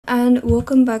and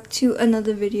welcome back to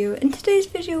another video. In today's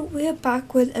video we are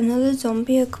back with another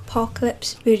zombie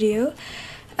apocalypse video,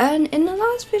 and in the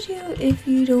last video, if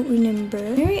you don't remember,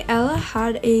 Mariella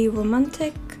had a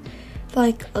romantic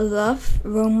love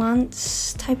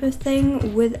romance type of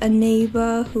thing with a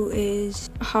neighbor who is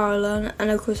Harlen,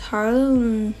 and of course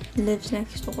Harlen lives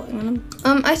next door.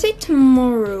 I say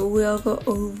tomorrow we'll go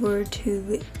over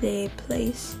to their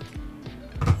place.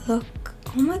 Look,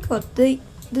 oh my god,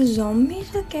 the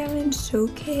zombies are getting so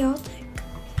chaotic.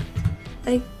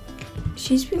 Like,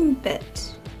 she's been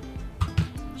bit.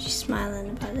 She's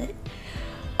smiling about it.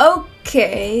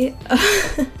 Okay.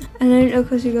 And then of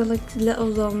course we got like the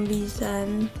little zombies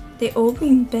and they all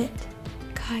been bit.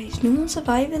 Guys, no one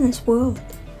survived in this world.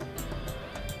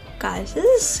 Guys, this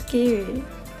is scary.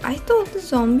 I thought the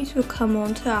zombies would come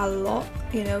onto our lot,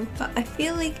 you know, but I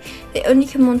feel like they only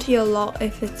come onto your lot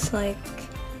if it's like,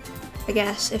 I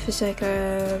guess if it's like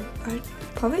a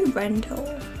probably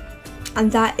rental,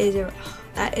 and that is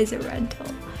a rental.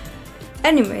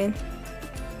 Anyway,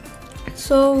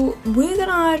 so we're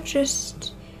gonna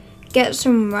just get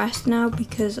some rest now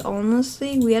because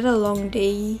honestly we had a long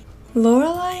day.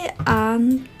 Lorelai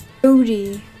and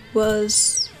Jody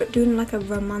was doing like a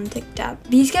romantic dance.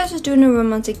 These guys were doing a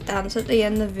romantic dance at the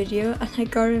end of the video, and I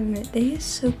gotta admit, they are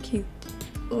so cute.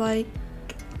 Like,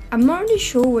 I'm not really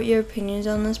sure what your opinions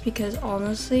on this because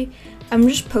honestly, I'm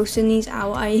just posting these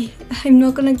out. I'm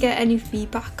not gonna get any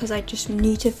feedback because I just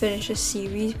need to finish a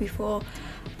series before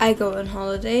I go on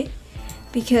holiday,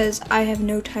 because I have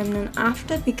no time then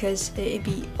after, because it'd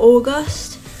be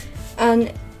August,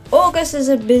 and August is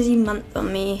a busy month for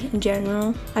me in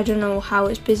general. I don't know how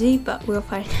it's busy, but we'll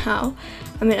find out.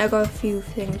 I mean, I got a few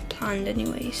things planned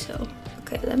anyway, so.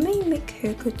 Okay, let me make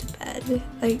her go to bed.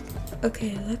 Like,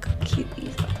 okay, look how cute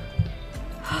these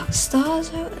are.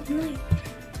 Stars out at night.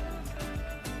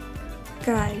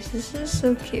 Guys, this is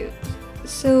so cute.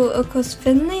 So, of course,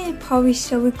 Finley probably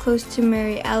still be close to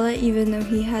Mariella, even though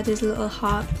he had his little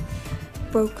heart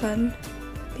broken.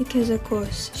 Because, of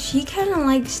course, she kind of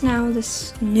likes now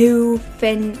this new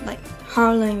Finn, like,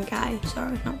 Harlen guy.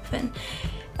 Sorry, not Finn.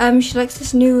 She likes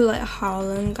this new like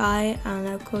Harlen guy, and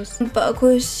of course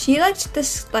she likes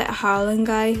this like Harlen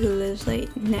guy who lives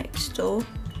like next door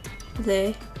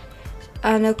there.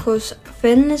 And of course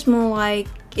Finn is more like,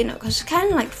 you know, because it's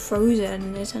kind of like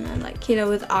Frozen, isn't it? Like, you know,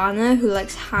 with Anna who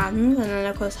likes Hans, and then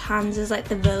of course Hans is like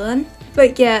the villain.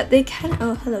 But yeah, they kind of,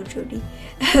 oh hello Jody.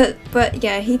 But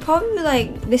yeah, he probably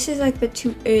like, this is like a bit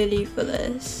too early for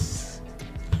this.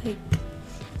 Like,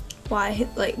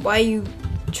 why are you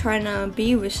trying to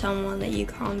be with someone that you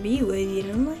can't be with, you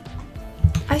know? Like,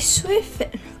 I swear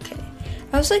Finn, okay,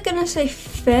 I was like gonna say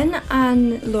Finn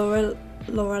and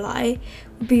Lorelai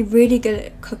would be really good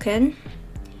at cooking,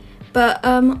 but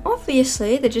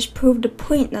obviously they just proved the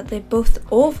point that they're both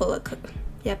awful at cooking.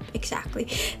 Yep, exactly,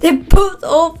 they're both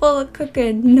awful at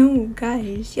cooking. No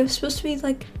guys, you're supposed to be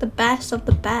like the best of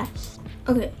the best.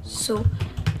 Okay, so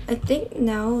I think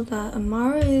now that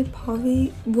Amara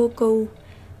probably will go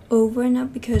over now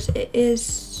because it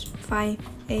is 5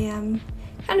 AM,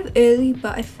 kind of early,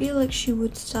 but I feel like she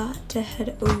would start to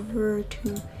head over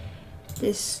to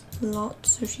this lot,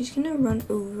 so she's gonna run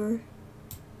over.